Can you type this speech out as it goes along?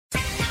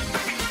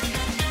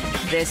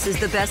This is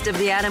the Best of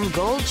the Adam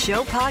Gold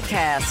Show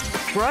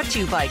podcast, brought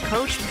to you by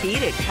Coach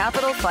Pete at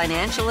Capital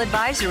Financial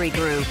Advisory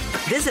Group.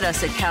 Visit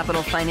us at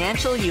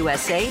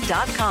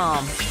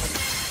capitalfinancialusa.com.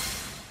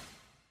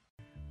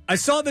 I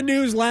saw the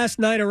news last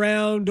night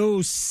around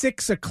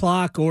 6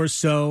 o'clock or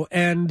so,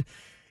 and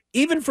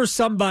even for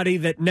somebody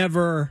that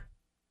never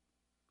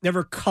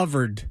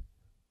covered,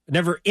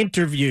 never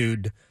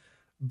interviewed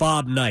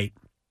Bob Knight,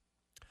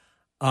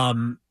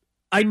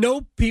 I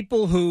know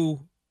people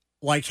who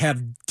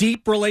have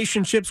deep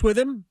relationships with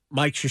him,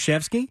 Mike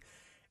Krzyzewski,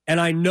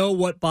 and I know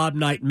what Bob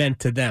Knight meant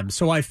to them.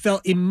 So I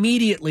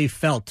immediately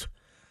felt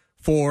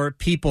for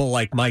people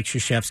like Mike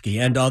Krzyzewski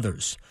and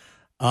others.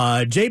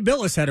 Jay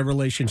Bilas had a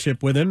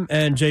relationship with him,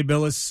 and Jay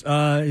Bilas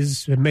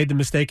made the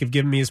mistake of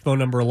giving me his phone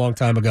number a long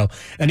time ago.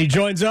 And he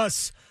joins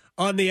us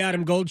on the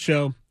Adam Gold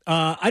Show.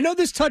 I know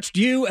this touched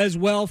you as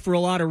well for a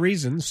lot of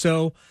reasons,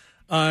 so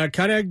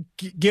kind of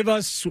give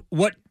us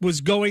what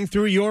was going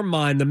through your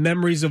mind, the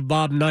memories of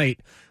Bob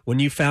Knight when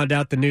you found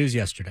out the news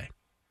yesterday.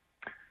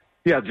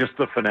 Yeah, just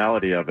the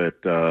finality of it,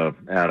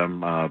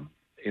 Adam. I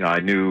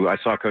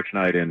saw Coach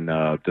Knight in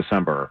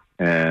December,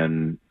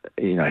 and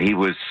he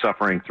was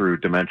suffering through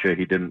dementia.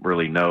 He didn't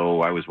really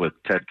know. I was with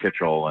Ted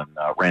Kitchell and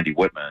Randy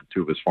Whitman,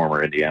 two of his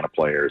former Indiana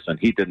players, and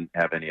he didn't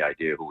have any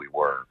idea who we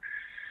were.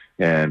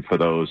 And for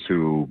those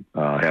who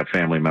have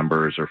family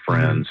members or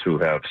friends who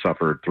have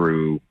suffered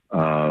through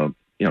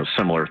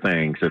similar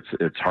things,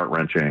 it's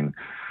heart-wrenching.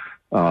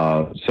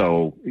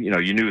 So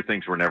you knew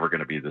things were never going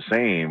to be the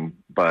same,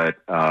 but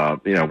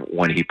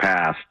when he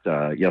passed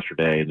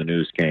yesterday and the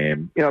news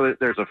came,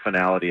 there's a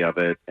finality of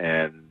it,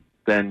 and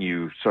then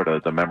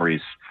the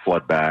memories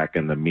flood back,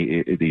 and the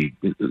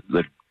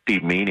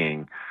deep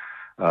meaning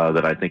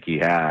that I think he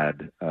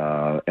had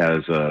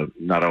as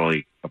not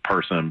only a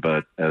person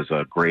but as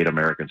a great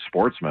American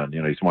sportsman.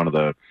 He's one of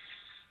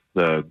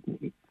the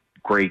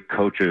great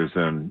coaches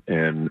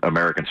in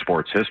American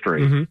sports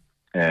history. Mm-hmm.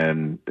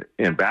 And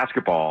in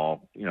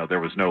basketball, there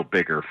was no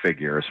bigger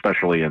figure,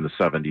 especially in the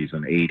 70s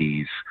and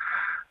 80s,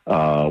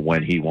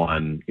 when he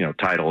won,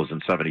 titles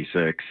in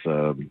 76,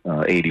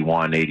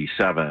 81,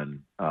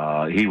 87.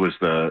 He was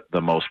the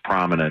most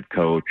prominent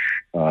coach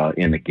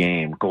in the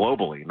game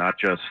globally, not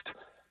just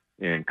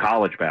in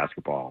college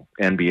basketball,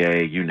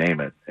 NBA, you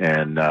name it.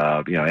 And,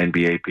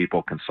 NBA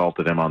people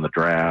consulted him on the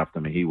draft. I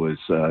mean, he was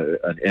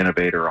an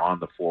innovator on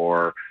the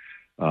floor.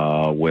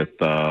 With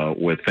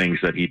things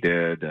that he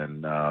did,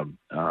 and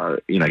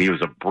he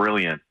was a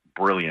brilliant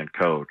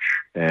coach,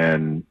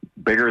 and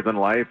bigger than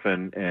life.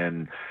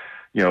 And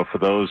for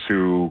those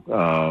who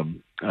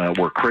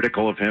were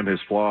critical of him, his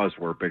flaws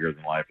were bigger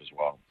than life as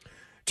well.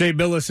 Jay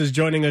Bilas is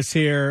joining us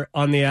here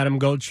on the Adam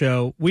Gold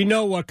Show. We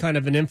know what kind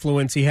of an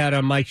influence he had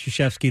on Mike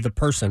Krzyzewski, the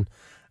person,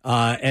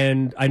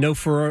 and I know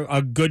for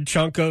a good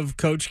chunk of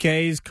Coach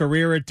K's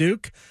career at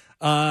Duke,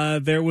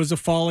 there was a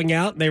falling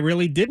out, and they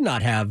really did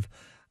not have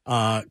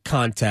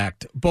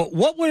contact. But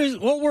what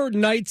were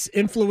Knight's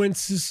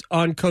influences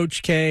on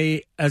Coach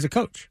K as a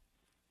coach?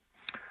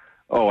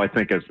 Oh, I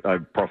think as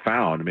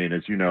profound. I mean,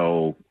 as you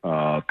know,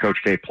 Coach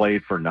K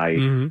played for Knight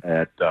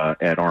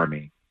at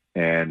Army,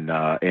 and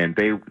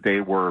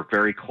they were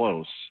very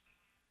close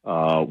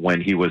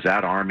when he was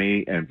at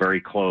Army, and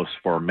very close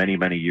for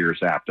many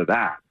years after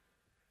that.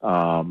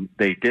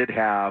 They did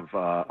have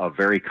a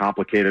very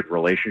complicated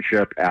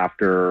relationship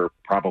after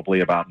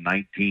probably about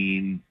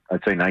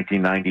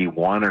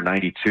 1991 or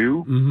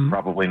 92,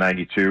 probably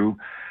 92.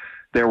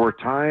 There were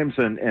times,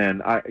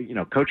 and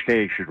Coach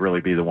K should really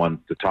be the one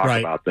to talk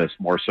about this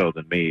more so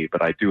than me,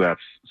 but I do have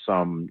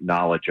some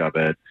knowledge of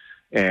it.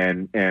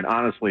 And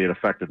honestly, it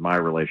affected my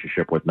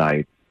relationship with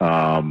Knight.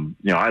 I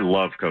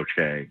love Coach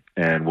K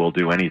and will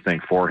do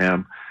anything for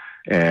him.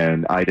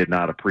 And I did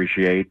not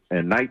appreciate,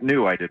 and Knight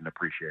knew I didn't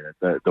appreciate it,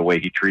 the way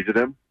he treated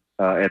him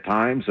at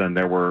times. And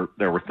there were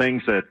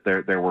things that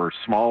there were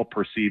small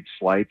perceived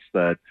slights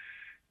that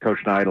Coach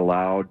Knight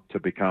allowed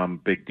to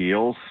become big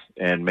deals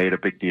and made a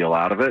big deal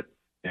out of it.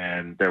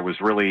 And there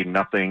was really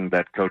nothing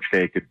that Coach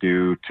K could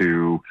do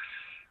to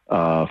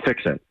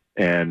fix it.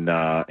 And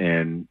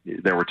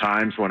there were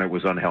times when it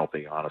was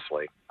unhealthy,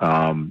 honestly.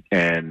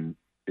 And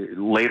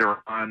later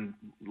on,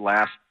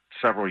 last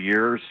several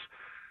years,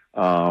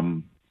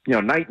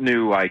 Knight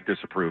knew I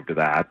disapproved of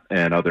that,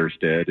 and others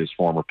did, his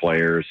former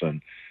players, and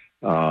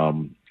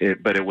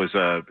but it was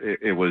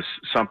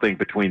something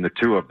between the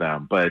two of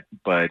them. But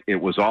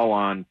it was all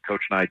on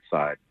Coach Knight's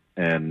side,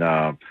 and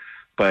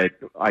but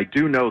I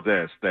do know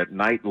this, that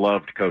Knight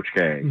loved Coach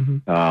K.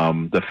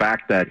 The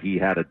fact that he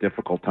had a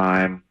difficult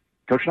time,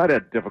 Coach Knight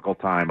had a difficult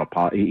time.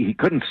 He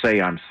couldn't say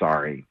I'm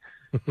sorry,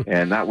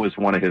 and that was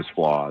one of his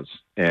flaws.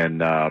 And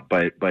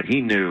but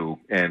he knew,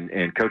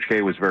 and Coach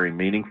K was very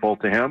meaningful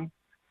to him.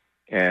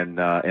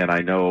 And I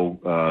know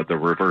the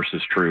reverse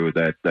is true,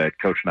 that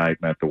Coach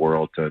Knight meant the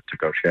world to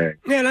Coach K.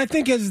 Yeah, and I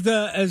think as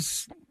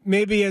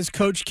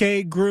Coach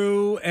K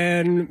grew,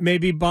 and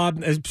maybe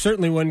Bob,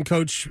 certainly when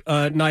Coach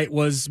Knight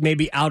was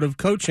maybe out of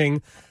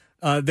coaching,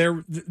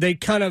 they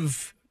kind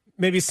of,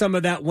 maybe some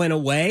of that went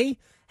away.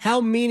 how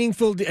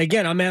meaningful?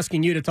 Again, I'm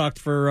asking you to talk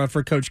for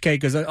Coach K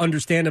because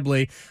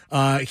understandably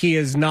he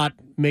is not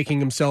making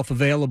himself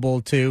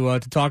available to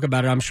talk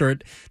about it. I'm sure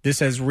this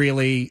has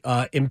really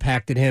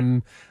impacted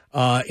him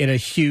in a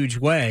huge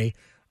way.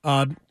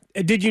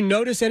 Did you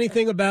notice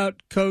anything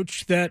about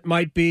Coach that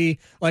might be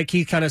like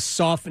he kind of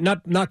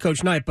softened, not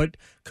Coach Knight, but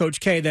Coach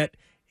K, that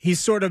he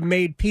sort of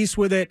made peace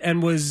with it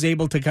and was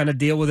able to kind of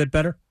deal with it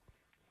better?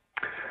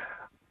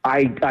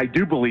 I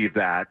do believe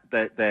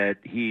that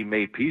he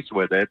made peace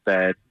with it,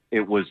 that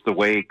it was the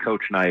way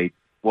Coach Knight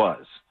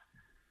was.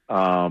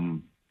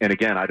 And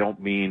again, I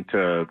don't mean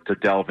to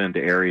delve into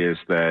areas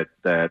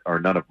that are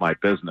none of my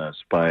business,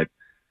 but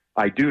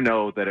I do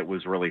know that it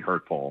was really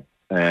hurtful.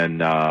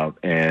 And I'll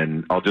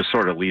just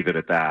sort of leave it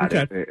at that.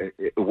 Okay.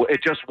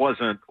 It just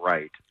wasn't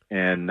right.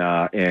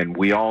 And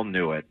we all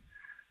knew it.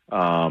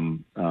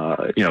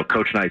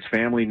 Coach Knight's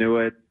family knew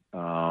it.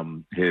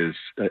 His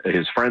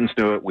friends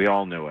knew it. We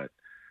all knew it.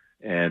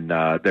 And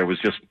there was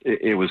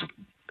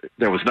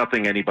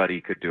nothing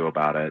anybody could do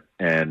about it,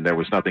 and there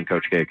was nothing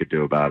Coach K could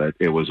do about it.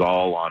 It was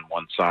all on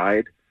one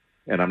side,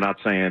 and I'm not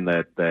saying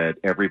that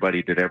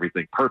everybody did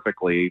everything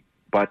perfectly,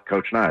 but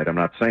Coach Knight. I'm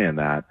not saying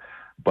that,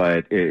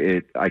 but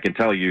I can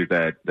tell you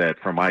that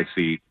from my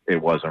seat,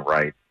 it wasn't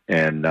right.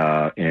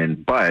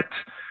 But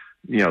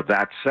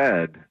that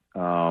said,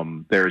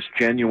 there's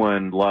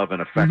genuine love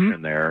and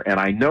affection there, and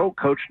I know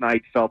Coach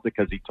Knight felt it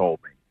because he told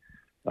me.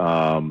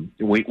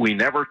 We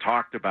never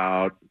talked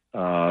about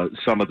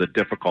some of the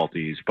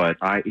difficulties, but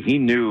he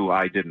knew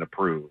I didn't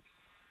approve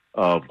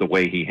of the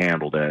way he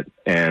handled it,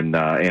 and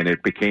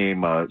it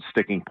became a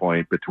sticking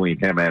point between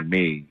him and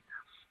me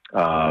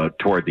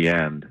toward the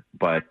end.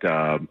 But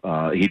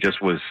he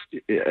just was,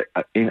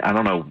 I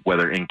don't know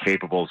whether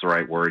incapable is the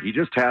right word. He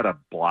just had a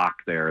block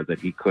there that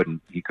he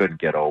couldn't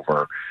get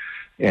over.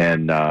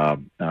 And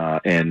it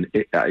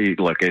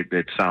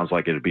sounds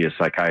like it'd be a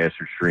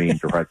psychiatrist's dream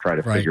to try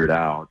to right. figure it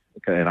out.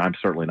 Okay, and I'm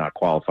certainly not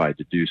qualified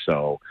to do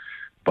so.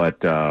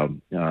 But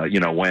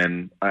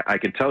when I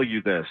can tell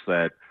you this,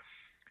 that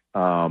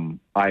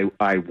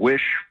I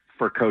wish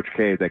for Coach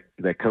K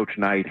that Coach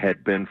Knight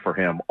had been for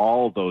him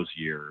all those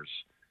years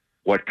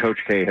what Coach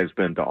K has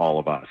been to all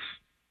of us,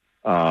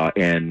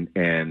 and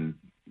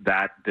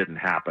that didn't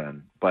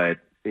happen, but.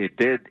 It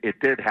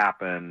did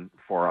happen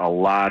for a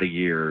lot of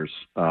years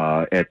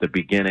at the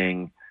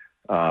beginning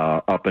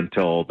up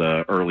until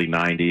the early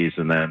 90s,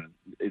 and then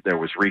there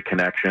was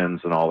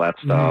reconnections and all that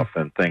stuff,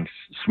 and things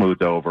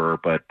smoothed over,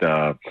 but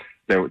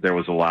there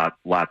was a lot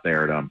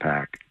there to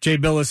unpack. Jay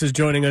Bilas is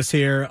joining us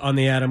here on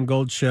the Adam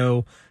Gold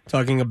Show,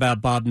 talking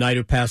about Bob Knight,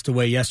 who passed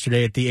away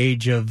yesterday at the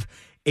age of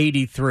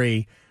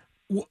 83.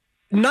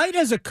 Knight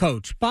as a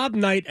coach, Bob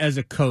Knight as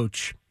a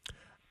coach,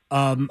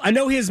 I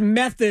know his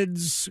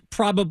methods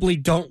probably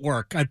don't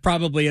work.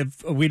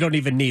 We don't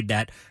even need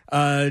that.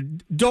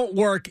 Don't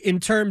work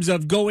in terms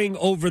of going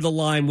over the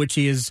line, which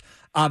he has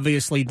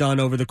obviously done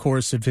over the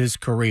course of his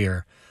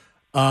career.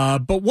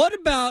 But what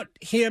about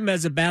him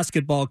as a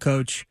basketball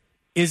coach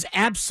is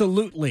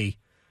absolutely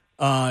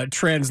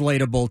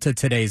translatable to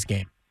today's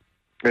game?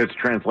 It's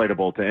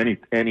translatable to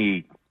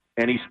any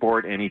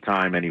sport,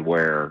 anytime,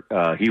 anywhere.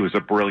 He was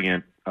a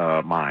brilliant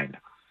mind.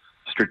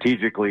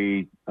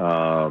 Strategically,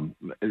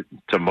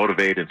 to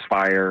motivate,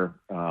 inspire,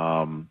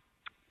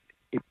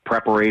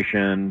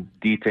 preparation,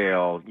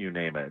 detail, you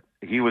name it.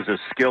 He was as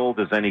skilled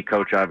as any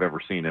coach I've ever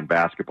seen in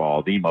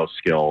basketball, the most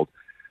skilled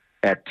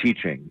at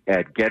teaching,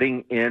 at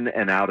getting in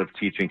and out of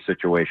teaching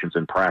situations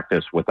in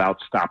practice without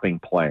stopping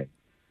play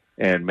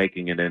and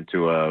making it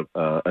into a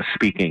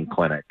speaking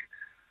clinic.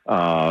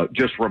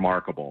 Just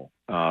remarkable.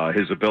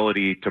 His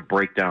ability to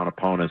break down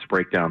opponents,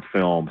 break down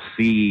film,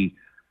 see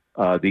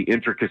the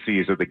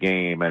intricacies of the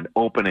game and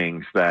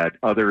openings that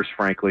others,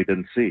 frankly,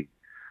 didn't see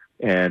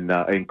and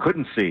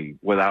couldn't see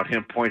without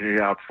him pointing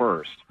it out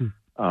first.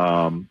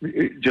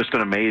 Just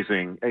an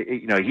amazing,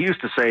 he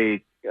used to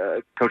say,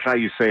 Coach Knight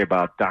used to say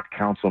about Doc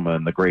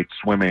Councilman, the great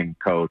swimming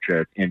coach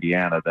at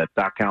Indiana, that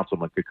Doc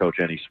Councilman could coach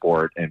any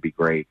sport and be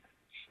great.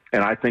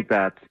 And I think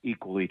that's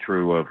equally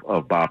true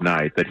of Bob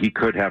Knight, that he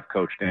could have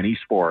coached any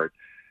sport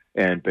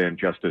and been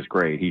just as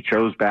great. He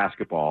chose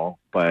basketball,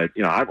 but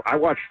I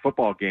watched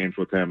football games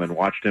with him and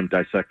watched him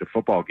dissect a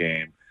football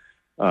game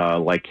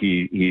like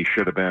he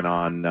should have been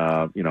on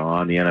on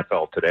the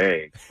NFL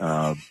today.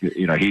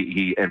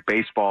 He and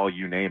baseball,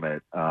 you name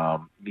it.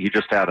 He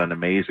just had an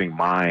amazing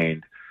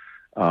mind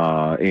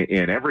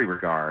in every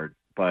regard,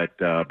 but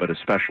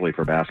especially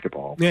for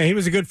basketball. Yeah, he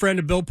was a good friend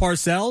of Bill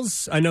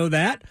Parcells. I know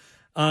that.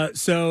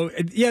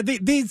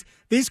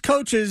 These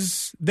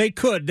coaches, they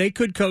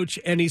could coach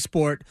any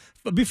sport.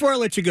 But before I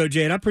let you go,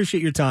 Jade, I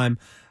appreciate your time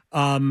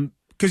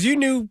because you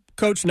knew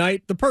Coach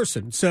Knight, the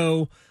person.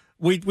 So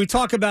we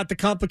talk about the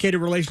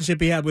complicated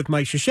relationship he had with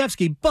Mike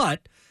Krzyzewski,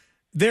 but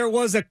there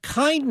was a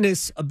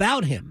kindness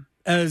about him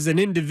as an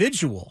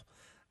individual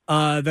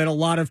that a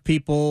lot of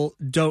people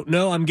don't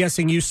know. I'm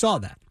guessing you saw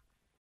that.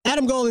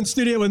 Adam Gold in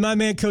studio with my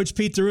man, Coach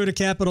Pete DeRuta,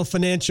 Capital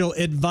Financial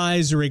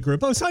Advisory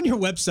Group. I was on your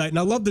website, and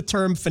I love the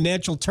term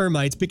financial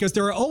termites because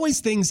there are always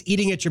things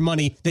eating at your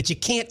money that you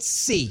can't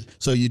see.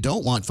 So you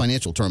don't want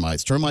financial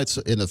termites. Termites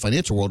in the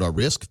financial world are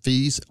risk,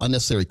 fees,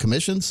 unnecessary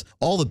commissions.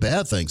 All the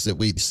bad things that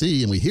we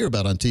see and we hear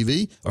about on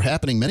TV are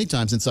happening many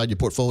times inside your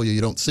portfolio you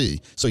don't see.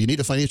 So you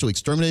need a financial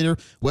exterminator?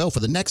 Well,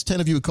 for the next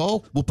 10 of you who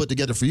call, we'll put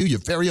together for you your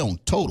very own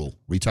total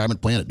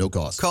retirement plan at no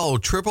cost. Call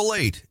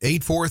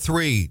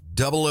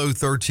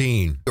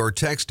 888-843-0013 or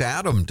text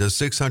Adam to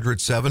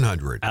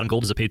 600-700. Adam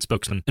Gold is a paid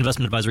spokesman.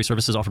 Investment advisory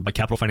services offered by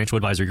Capital Financial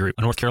Advisory Group,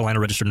 a North Carolina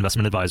registered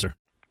investment advisor.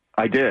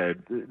 I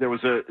did. There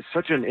was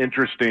such an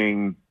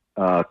interesting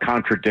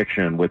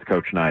contradiction with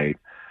Coach Knight.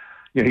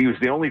 You know, he was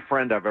the only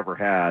friend I've ever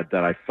had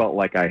that I felt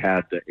like I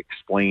had to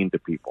explain to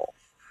people.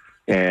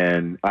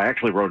 And I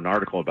actually wrote an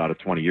article about it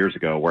 20 years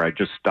ago where I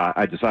decided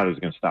I was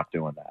going to stop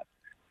doing that.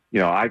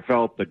 You know, I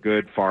felt the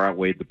good far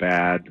outweighed the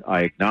bad.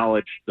 I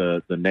acknowledged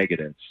the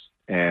negatives.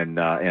 And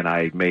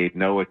I made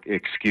no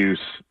excuse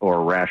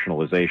or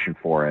rationalization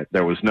for it.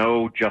 There was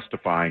no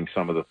justifying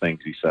some of the things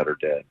he said or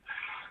did.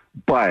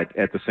 But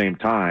at the same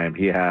time,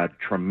 he had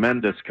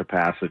tremendous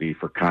capacity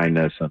for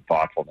kindness and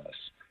thoughtfulness.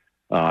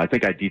 I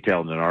think I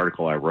detailed in an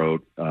article I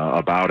wrote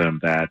about him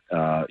that,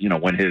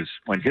 when his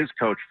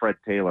coach, Fred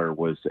Taylor,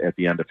 was at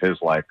the end of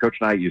his life, Coach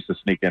Knight used to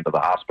sneak into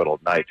the hospital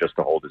at night just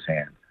to hold his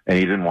hand. And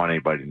he didn't want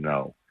anybody to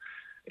know.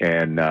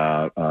 And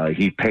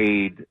he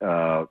paid,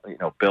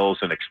 bills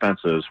and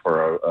expenses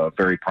for a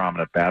very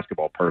prominent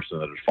basketball person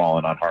that had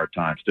fallen on hard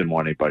times, didn't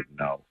want anybody to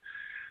know.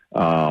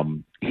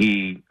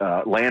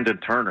 Landon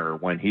Turner,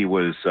 when he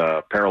was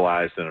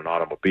paralyzed in an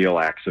automobile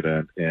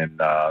accident in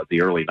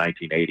the early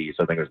 1980s,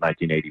 I think it was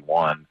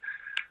 1981,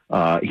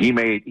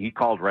 he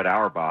called Red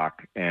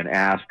Auerbach and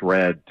asked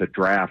Red to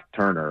draft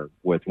Turner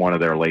with one of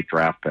their late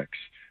draft picks,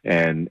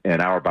 and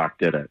Auerbach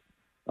did it.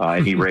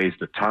 And he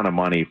raised a ton of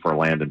money for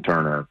Landon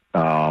Turner.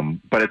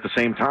 But at the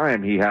same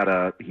time, he had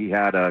a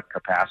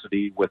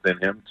capacity within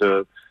him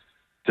to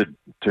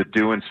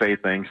do and say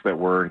things that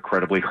were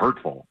incredibly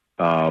hurtful.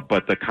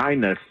 But the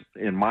kindness,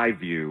 in my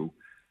view,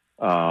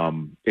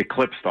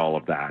 eclipsed all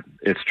of that.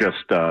 It's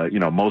just,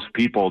 most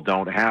people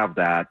don't have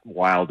that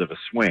wild of a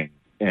swing.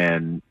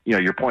 And,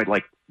 your point,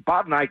 like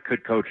Bob Knight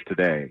could coach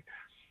today.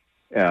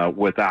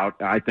 Without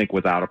a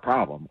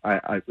problem.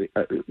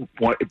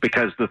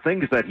 Because the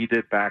things that he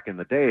did back in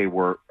the day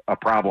were a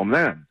problem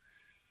then.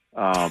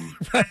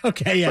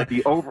 Okay, yeah. But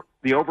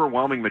the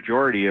overwhelming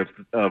majority of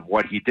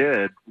what he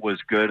did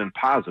was good and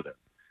positive.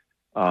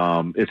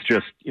 It's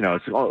just,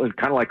 it's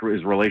kind of like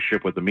his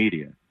relationship with the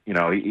media.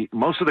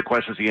 Most of the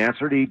questions he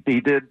answered, he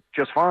did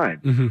just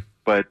fine. Mm-hmm.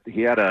 But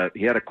he had a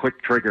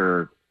quick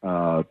trigger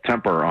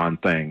temper on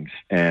things,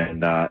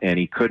 and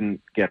he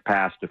couldn't get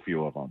past a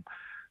few of them.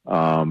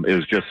 It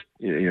was just,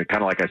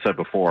 kind of like I said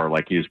before,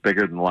 like he was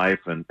bigger than life,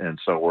 and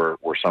so were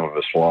some of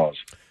his flaws.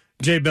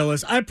 Jay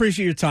Bilas, I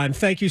appreciate your time.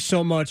 Thank you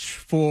so much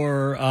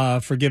for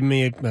giving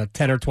me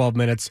 10 or 12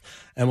 minutes,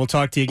 and we'll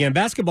talk to you again.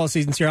 Basketball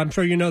season's here. I'm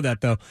sure you know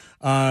that, though.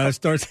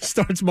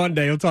 Starts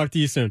Monday. We'll talk to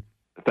you soon.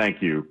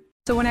 Thank you.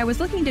 So when I was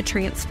looking to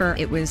transfer,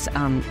 it was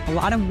a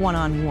lot of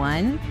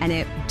one-on-one, and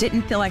it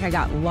didn't feel like I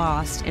got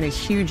lost in a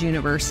huge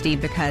university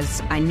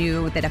because I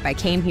knew that if I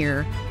came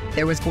here,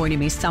 there was going to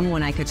be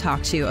someone I could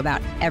talk to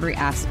about every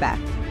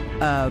aspect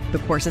of the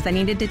courses I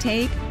needed to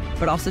take,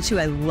 but also, too,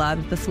 I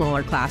loved the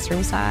smaller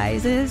classroom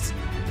sizes,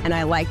 and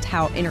I liked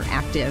how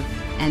interactive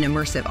and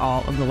immersive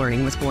all of the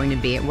learning was going to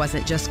be. It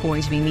wasn't just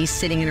going to be me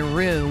sitting in a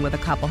room with a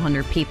couple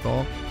hundred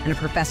people and a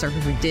professor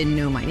who didn't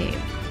know my name.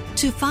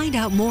 To find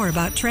out more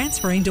about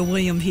transferring to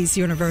William Peace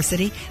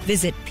University,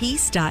 visit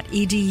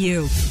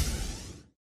peace.edu.